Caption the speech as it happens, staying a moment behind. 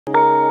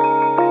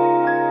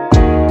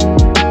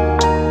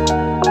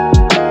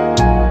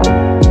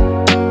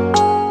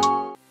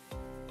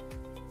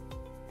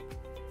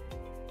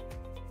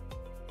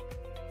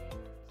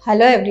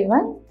Hello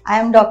everyone, I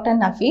am Dr.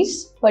 Nafis,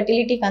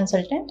 fertility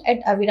consultant at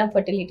Avira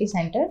Fertility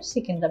Center,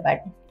 Secunderabad.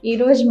 ఈ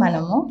రోజు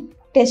మనము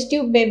test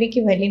tube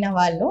బేబీకి వెళ్ళిన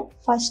వాళ్ళు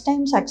ఫస్ట్ టైం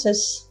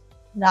సక్సెస్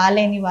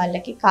రాలేని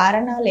వాళ్ళకి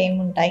కారణాలు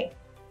ఏముంటాయి,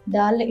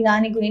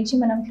 దాని గురించి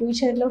మనం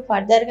ఫ్యూచర్లో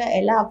ఫర్దర్గా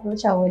ఎలా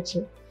అప్రోచ్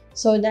అవ్వచ్చు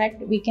so that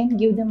we can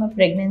give them a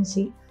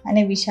pregnancy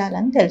అనే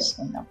విషయాలను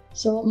తెలుసుకుందాం.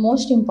 So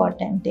most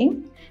important thing,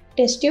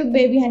 test tube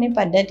baby అనే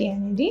పద్ధతి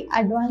అనేది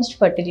అడ్వాన్స్డ్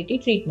ఫర్టిలిటీ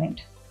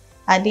ట్రీట్మెంట్.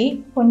 అది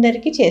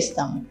కొందరికి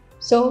చేస్తాము.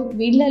 సో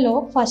వీళ్ళలో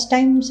ఫస్ట్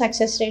టైం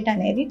సక్సెస్ రేట్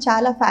అనేది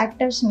చాలా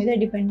ఫ్యాక్టర్స్ మీద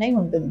డిపెండ్ అయి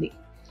ఉంటుంది.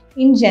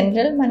 ఇన్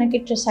జనరల్ మనకి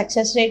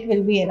success rate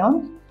will be around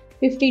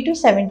 50 to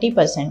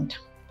 70%.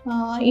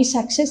 ఈ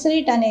సక్సెస్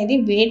రేట్ అనేది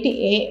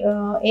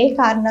ఏ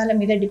కారణాల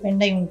మీద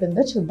డిపెండ్ అయి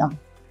ఉంటుందో చూద్దాం.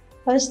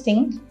 First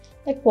thing,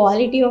 the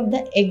quality of the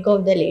egg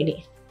of the lady.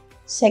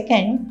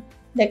 Second,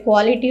 the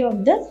quality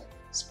of the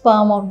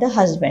sperm of the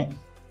husband.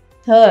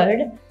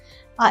 Third,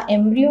 ఆ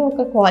embryo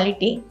ఒక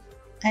క్వాలిటీ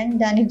అండ్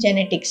దాని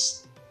జెనెటిక్స్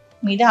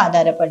మీద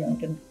ఆధారపడి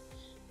ఉంటుంది.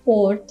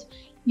 ఫోర్త్,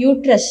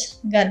 యూట్రస్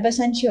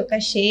గర్భసంచి యొక్క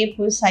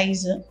షేప్,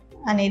 సైజు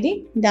అనేది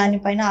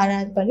దానిపైన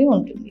ఆధారపడి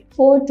ఉంటుంది.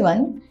 ఫోర్త్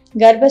వన్,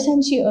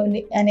 గర్భసంచి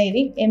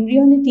అనేది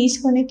ఎంబ్రియోని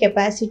తీసుకునే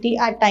కెపాసిటీ,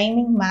 ఆ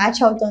టైమింగ్ మ్యాచ్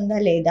అవుతుందా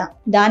లేదా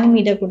దాని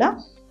మీద కూడా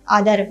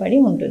ఆధారపడి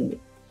ఉంటుంది.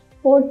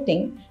 ఫోర్త్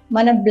థింగ్,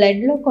 మన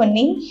బ్లడ్లో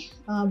కొన్ని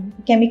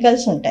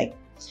కెమికల్స్ ఉంటాయి,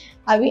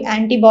 అవి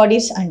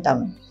యాంటీబాడీస్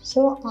అంటాం.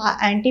 సో ఆ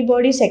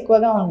యాంటీబాడీస్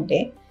ఎక్కువగా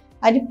ఉంటే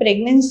అది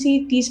ప్రెగ్నెన్సీ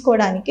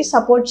తీసుకోవడానికి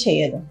సపోర్ట్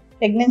చేయదు,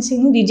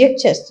 ప్రెగ్నెన్సీని రిజెక్ట్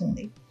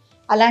చేస్తుంది.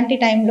 అలాంటి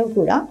టైంలో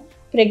కూడా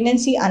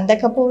ప్రెగ్నెన్సీ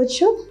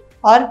అందకపోవచ్చు,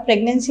 ఆర్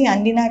ప్రెగ్నెన్సీ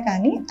అందినా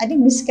కానీ అది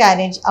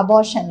మిస్క్యారేజ్,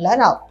 అబార్షన్లా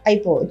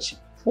అయిపోవచ్చు.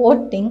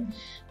 ఫోర్త్ థింగ్,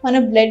 మన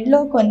బ్లడ్లో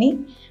కొన్ని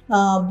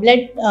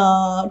బ్లడ్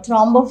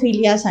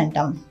థ్రాంబోఫీలియాస్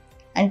అంటాం,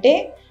 అంటే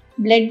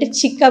బ్లడ్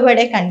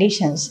చిక్కబడే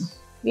కండిషన్స్.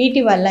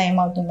 వీటి వల్ల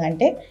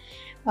ఏమవుతుందంటే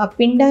ఆ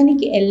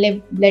పిండానికి వెళ్ళే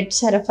బ్లడ్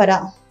సరఫరా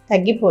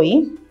తగ్గిపోయి,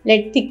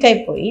 బ్లడ్ థిక్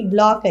అయిపోయి,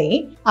 బ్లాక్ అయ్యి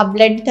ఆ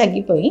బ్లడ్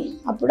తగ్గిపోయి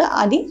అప్పుడు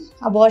అది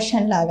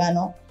అబార్షన్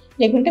లాగానో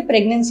లేకుంటే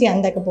ప్రెగ్నెన్సీ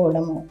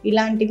అందకపోవడము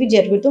ఇలాంటివి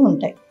జరుగుతూ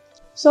ఉంటాయి.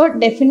 So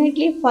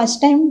definitely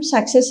first time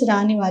success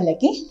రాని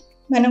వాళ్ళకి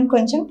మనం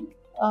కొంచెం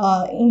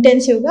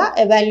ఇంటెన్సివ్గా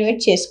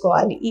ఎవాల్యుయేట్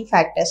చేసుకోవాలి ఈ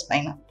ఫ్యాక్టర్స్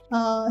పైన.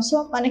 సో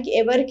మనకి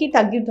ఎవరికి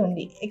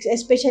తగ్గుతుంది,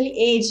 ఎస్పెషల్లీ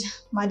ఏజ్,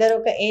 మదర్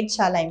ఒక ఏజ్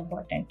చాలా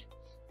ఇంపార్టెంట్.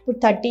 ఇప్పుడు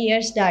 30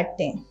 years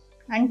దాటితే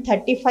అండ్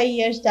 35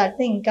 years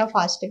దాటితే ఇంకా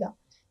ఫాస్ట్గా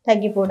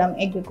తగ్గిపోవడం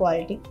ఎగ్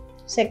క్వాలిటీ.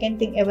 సెకండ్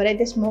థింగ్,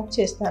 ఎవరైతే స్మోక్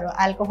చేస్తారో,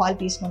 ఆల్కహాల్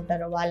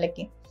తీసుకుంటారో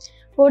వాళ్ళకి.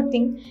 ఫోర్త్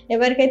థింగ్,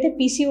 ఎవరికైతే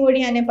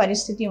పీసీఓడి అనే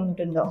పరిస్థితి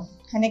ఉంటుందో,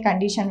 అనే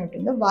కండిషన్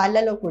ఉంటుందో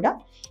వాళ్ళలో కూడా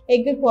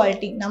ఎగ్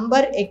క్వాలిటీ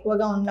నంబర్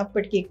ఎక్కువగా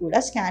ఉన్నప్పటికీ కూడా,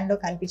 స్కాన్లో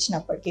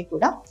కనిపించినప్పటికీ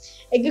కూడా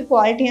ఎగ్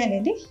క్వాలిటీ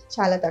అనేది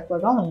చాలా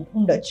తక్కువగా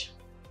ఉండొచ్చు.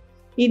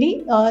 ఇది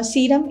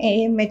సీరం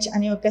AMH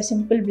అనే ఒక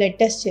సింపుల్ బ్లడ్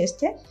టెస్ట్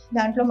చేస్తే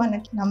దాంట్లో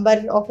మనకి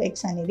నంబర్ ఆఫ్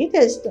ఎగ్స్ అనేది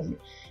తెలుస్తుంది.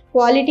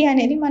 క్వాలిటీ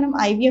అనేది మనం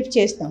IVF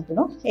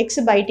చేసినప్పుడు, ఎగ్స్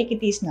బయటికి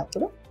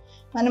తీసినప్పుడు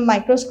మనం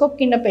మైక్రోస్కోప్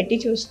కింద పెట్టి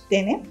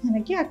చూస్తేనే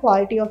మనకి ఆ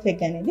క్వాలిటీ ఆఫ్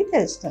ఎగ్ అనేది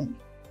తెలుస్తుంది.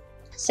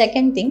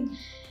 Second thing,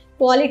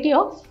 quality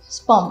of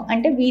sperm,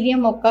 అంటే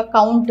వీర్యం యొక్క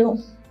count,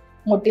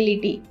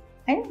 motility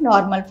and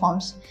normal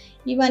forms.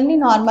 ఇవన్నీ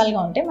నార్మల్గా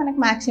ఉంటే మనకు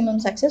మ్యాక్సిమం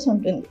సక్సెస్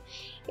ఉంటుంది.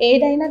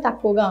 ఏదైనా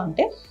తక్కువగా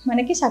ఉంటే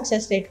మనకి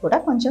సక్సెస్ రేట్ కూడా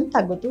కొంచెం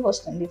తగ్గుతూ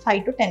వస్తుంది,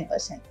 5 to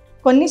 10%.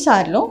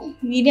 కొన్నిసార్లు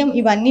వీర్యం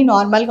ఇవన్నీ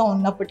నార్మల్గా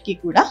ఉన్నప్పటికీ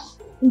కూడా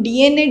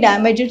DNA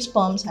డ్యామేజ్డ్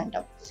స్పర్మ్స్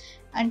అంటాం,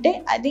 అంటే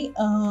అది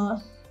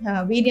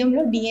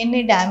వీర్యంలో DNA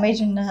డ్యామేజ్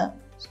ఉన్న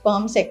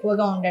స్పర్మ్స్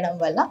ఎక్కువగా ఉండడం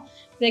వల్ల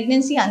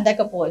ప్రెగ్నెన్సీ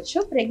అందకపోవచ్చు,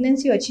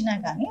 ప్రెగ్నెన్సీ వచ్చినా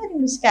కానీ అది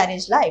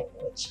మిస్క్యారేజ్లా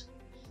అయిపోవచ్చు.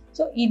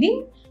 సో ఇది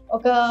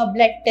ఒక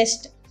blood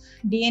test,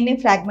 DNA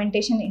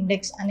fragmentation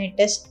index అనే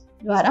టెస్ట్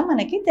ద్వారా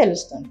మనకి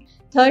తెలుస్తుంది.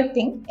 థర్డ్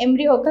థింగ్,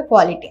 ఎంబ్రియో యొక్క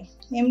క్వాలిటీ.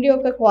 ఎంబ్రియో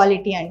యొక్క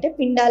క్వాలిటీ అంటే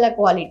పిండాల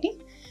క్వాలిటీ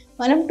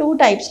మనం 2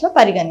 typesలో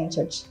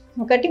పరిగణించవచ్చు.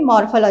 ఒకటి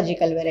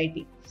మార్ఫలాజికల్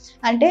వెరైటీ,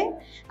 అంటే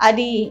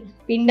అది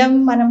పిండం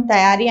మనం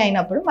తయారీ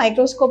అయినప్పుడు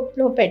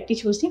మైక్రోస్కోప్లో పెట్టి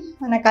చూసి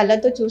మన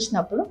కళ్ళతో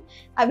చూసినప్పుడు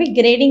అవి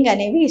గ్రేడింగ్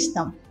అనేవి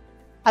ఇస్తాం.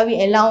 అవి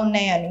ఎలా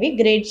ఉన్నాయి అనేవి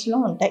గ్రేడ్స్లో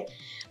ఉంటాయి.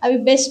 అవి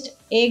బెస్ట్,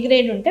 ఏ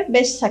గ్రేడ్ ఉంటే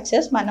బెస్ట్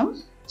సక్సెస్ మనం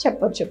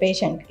చెప్పొచ్చు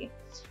పేషెంట్కి.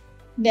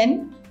 దెన్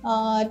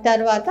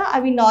తర్వాత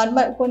అవి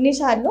నార్మల్,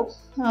 కొన్నిసార్లు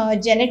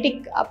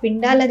జెనెటిక్, ఆ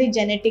పిండాలది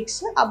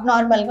జెనెటిక్స్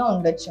అబ్నార్మల్గా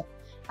ఉండొచ్చు.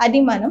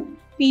 అది మనం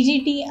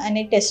PGT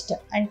అనే టెస్ట్,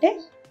 అంటే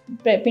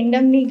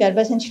పిండంని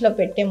గర్భసంచిలో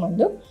పెట్టే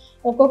ముందు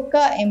ఒక్కొక్క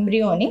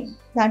ఎంబ్రియోని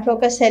దాంట్లో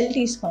ఒక సెల్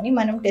తీసుకొని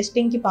మనం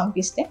టెస్టింగ్కి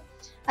పంపిస్తే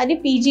అది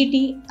PGT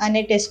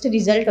అనే టెస్ట్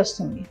రిజల్ట్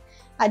వస్తుంది.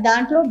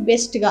 దాంట్లో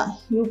బెస్ట్గా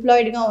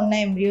యూప్లాయిడ్గా ఉన్న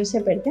ఎంబ్రియోసే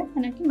పెడితే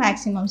మనకి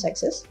మ్యాక్సిమం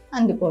సక్సెస్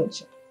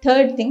అందుకోవచ్చు.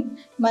 థర్డ్ థింగ్,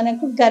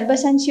 మనకు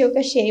గర్భసంచి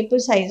యొక్క షేపు,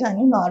 సైజు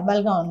అన్నీ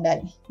నార్మల్గా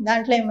ఉండాలి.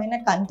 దాంట్లో ఏమైనా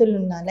కంతులు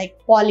ఉన్నా, లైక్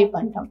పాలిప్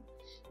అంటాం,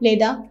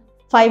 లేదా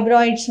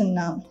ఫైబ్రాయిడ్స్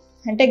ఉన్నా,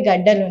 అంటే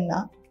గడ్డలు ఉన్నా,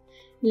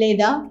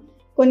 లేదా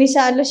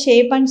కొన్నిసార్లు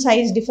షేప్ అండ్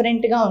సైజ్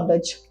డిఫరెంట్గా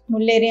ఉండొచ్చు,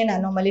 ముల్లేరియన్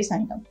అనోమలీస్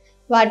అంటాం.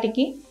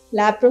 వాటికి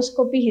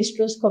లాప్రోస్కోపీ,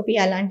 హిస్ట్రోస్కోపీ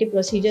అలాంటి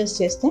ప్రొసీజర్స్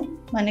చేస్తే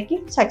మనకి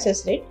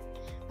సక్సెస్ రేట్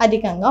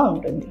అధికంగా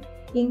ఉంటుంది.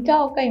 ఇంకా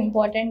ఒక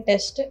ఇంపార్టెంట్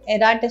టెస్ట్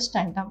ఎరా టెస్ట్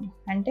అంటాం.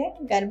 అంటే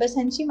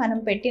గర్భసంచి మనం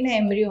పెట్టిన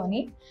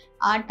ఎంబ్రియోని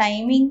ఆ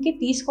టైమింగ్కి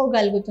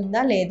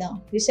తీసుకోగలుగుతుందా లేదా,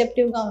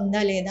 రిసెప్టివ్గా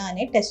ఉందా లేదా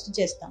అనే టెస్ట్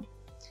చేస్తాం.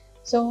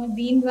 సో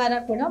దీని ద్వారా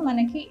కూడా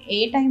మనకి ఏ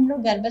టైంలో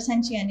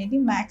గర్భసంచి అనేది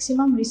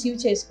మ్యాక్సిమం రిసీవ్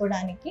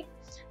చేసుకోవడానికి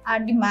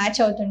అది మ్యాచ్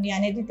అవుతుంది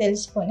అనేది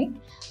తెలుసుకొని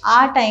ఆ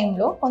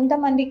టైంలో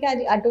కొంతమందికి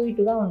అది అటు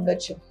ఇటుగా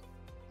ఉండొచ్చు.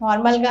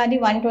 నార్మల్గా అది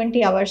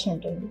 120 అవర్స్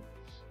ఉంటుంది.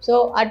 సో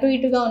అటు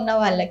ఇటుగా ఉన్న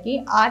వాళ్ళకి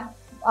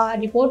ఆ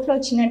రిపోర్ట్లో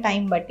వచ్చిన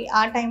టైం బట్టి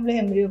ఆ టైంలో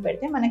ఎంబ్రియో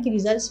పెడితే మనకి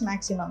రిజల్ట్స్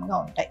మ్యాక్సిమంగా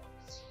ఉంటాయి.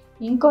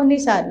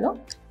 ఇంకొన్నిసార్లు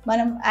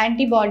మనం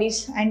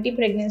antibodies, anti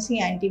pregnancy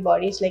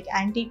antibodies like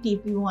anti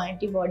TPO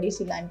antibodies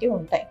ఇలాంటివి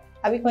ఉంటాయి.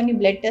 అవి కొన్ని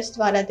బ్లడ్ టెస్ట్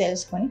ద్వారా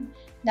తెలుసుకొని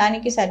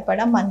దానికి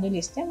సరిపడా మందులు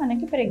ఇస్తే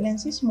మనకి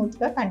ప్రెగ్నెన్సీ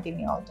స్మూత్గా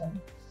కంటిన్యూ అవుతుంది.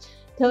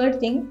 థర్డ్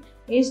థింగ్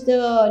ఈజ్ ద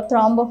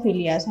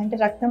థ్రాంబోఫిలియాస్, అంటే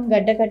రక్తం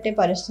గడ్డకట్టే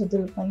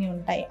పరిస్థితులు కొన్ని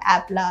ఉంటాయి.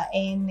 APLA,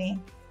 ANA,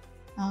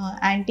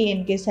 anti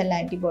NK cell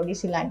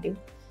antibodies ఇలాంటివి.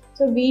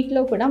 సో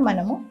వీటిలో కూడా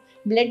మనము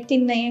బ్లడ్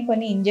థిన్ అయ్యే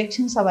కొన్ని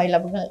ఇంజెక్షన్స్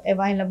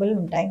అవైలబుల్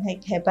ఉంటాయి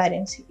లైక్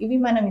హెపారిన్స్. ఇవి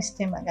మనం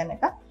ఇస్తే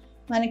కనుక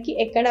మనకి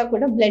ఎక్కడా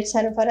కూడా బ్లడ్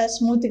సరఫరా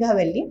స్మూత్గా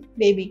వెళ్ళి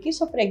బేబీకి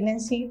సో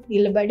ప్రెగ్నెన్సీ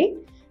నిలబడి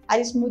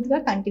అది స్మూత్గా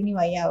కంటిన్యూ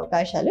అయ్యే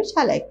అవకాశాలు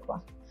చాలా ఎక్కువ.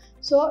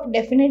 So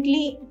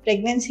definitely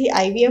pregnancy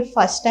IVF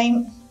first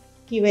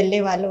టైంకి వెళ్ళే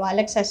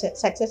వాళ్ళకి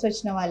సక్సెస్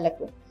వచ్చిన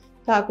వాళ్ళకు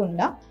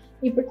కాకుండా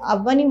ఇప్పుడు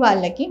అవ్వని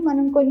వాళ్ళకి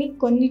మనం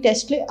కొన్ని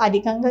టెస్ట్లు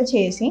అధికంగా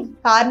చేసి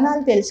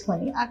కారణాలు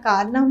తెలుసుకొని ఆ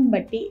కారణం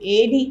బట్టి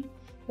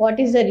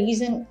వాట్ ఈస్ ద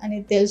రీజన్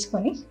అనేది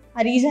తెలుసుకొని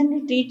ఆ రీజన్ని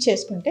ట్రీట్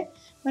చేసుకుంటే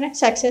మనకు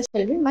success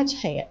will be much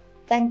higher.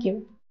 Thank you.